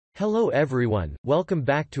Hello everyone, welcome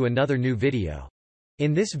back to another new video.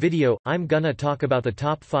 In this video, I'm gonna talk about the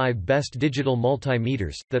top 5 best digital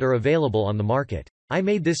multimeters that are available on the market. I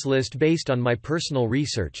made this list based on my personal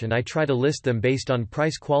research and I try to list them based on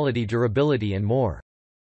price, quality, durability and more.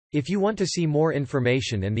 If you want to see more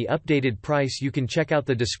information and the updated price, you can check out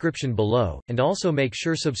the description below, and also make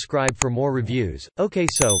sure subscribe for more reviews. Okay,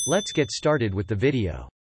 so let's get started with the video.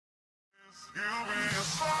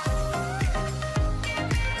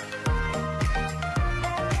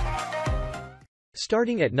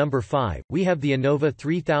 Starting at number 5, we have the Innova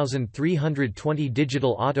 3320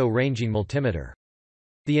 Digital Auto-Ranging Multimeter.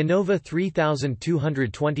 The Innova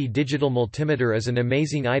 3220 Digital Multimeter is an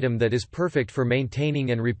amazing item that is perfect for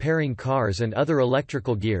maintaining and repairing cars and other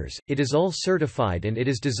electrical gears. It is all certified and it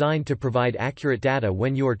is designed to provide accurate data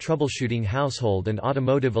when you are troubleshooting household and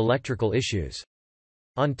automotive electrical issues.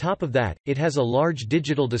 On top of that, it has a large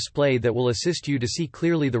digital display that will assist you to see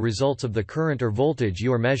clearly the results of the current or voltage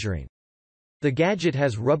you are measuring. The gadget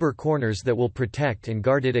has rubber corners that will protect and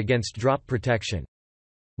guard it against drop protection.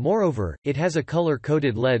 Moreover, it has a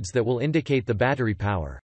color-coded LEDs that will indicate the battery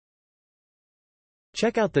power.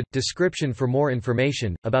 Check out the description for more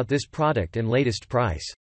information about this product and latest price.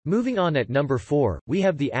 Moving on, at number 4, we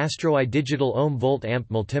have the Astroeye Digital Ohm Volt Amp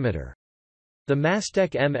Multimeter. The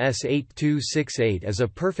Mastec MS8268 is a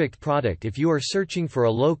perfect product if you are searching for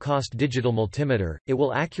a low-cost digital multimeter. It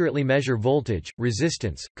will accurately measure voltage,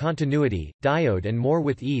 resistance, continuity, diode and more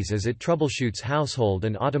with ease as it troubleshoots household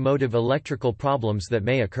and automotive electrical problems that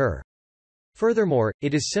may occur. Furthermore,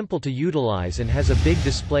 it is simple to utilize and has a big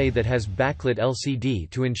display that has backlit LCD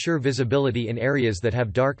to ensure visibility in areas that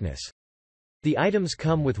have darkness. The items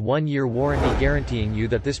come with 1-year warranty guaranteeing you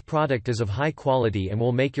that this product is of high quality and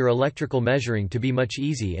will make your electrical measuring to be much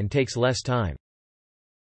easy and takes less time.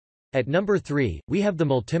 At number 3, we have the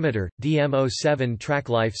Multimeter, DM07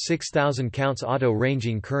 TrackLife 6000 counts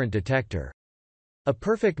Auto-Ranging Current Detector. A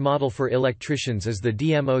perfect model for electricians is the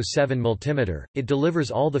DM07 multimeter. It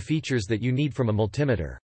delivers all the features that you need from a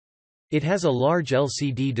multimeter. It has a large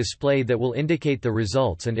LCD display that will indicate the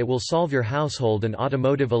results and it will solve your household and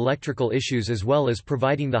automotive electrical issues as well as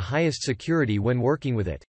providing the highest security when working with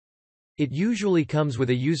it. It usually comes with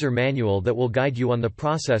a user manual that will guide you on the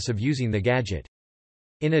process of using the gadget.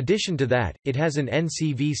 In addition to that, it has an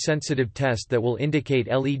NCV-sensitive test that will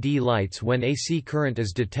indicate LED lights when AC current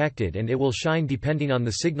is detected and it will shine depending on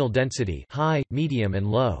the signal density, high, medium and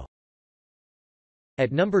low.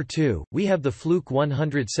 At number 2, we have the Fluke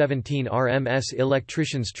 117 RMS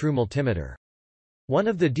Electricians True Multimeter. One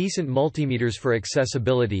of the decent multimeters for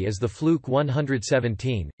accessibility is the Fluke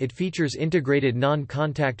 117. It features integrated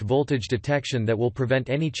non-contact voltage detection that will prevent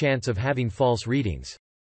any chance of having false readings.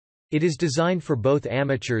 It is designed for both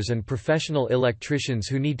amateurs and professional electricians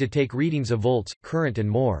who need to take readings of volts, current and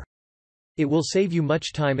more. It will save you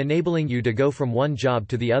much time, enabling you to go from one job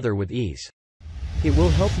to the other with ease. It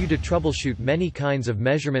will help you to troubleshoot many kinds of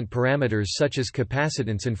measurement parameters such as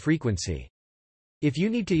capacitance and frequency. If you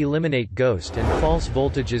need to eliminate ghost and false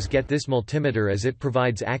voltages, get this multimeter as it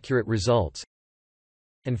provides accurate results.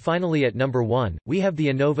 And finally, at number 1, we have the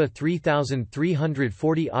Innova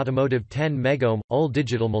 3340 Automotive 10 MegOhm,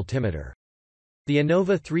 all-digital multimeter. The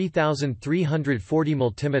Innova 3340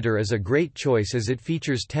 multimeter is a great choice as it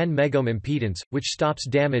features 10 MegOhm impedance, which stops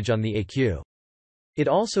damage on the EQ. It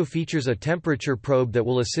also features a temperature probe that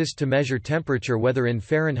will assist to measure temperature whether in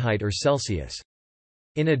Fahrenheit or Celsius.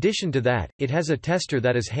 In addition to that, it has a tester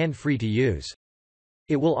that is hand-free to use.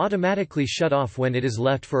 It will automatically shut off when it is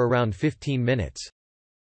left for around 15 minutes.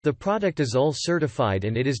 The product is all certified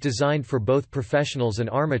and it is designed for both professionals and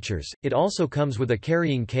amateurs. It also comes with a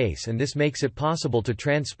carrying case and this makes it possible to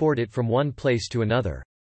transport it from one place to another.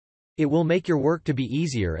 It will make your work to be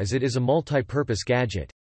easier as it is a multi-purpose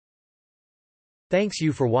gadget. Thanks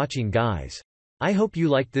you for watching, guys. I hope you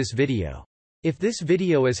liked this video. If this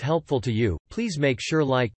video is helpful to you, please make sure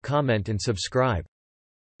like, comment and subscribe.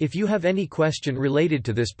 If you have any question related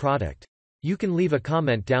to this product, you can leave a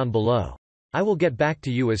comment down below. I will get back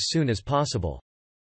to you as soon as possible.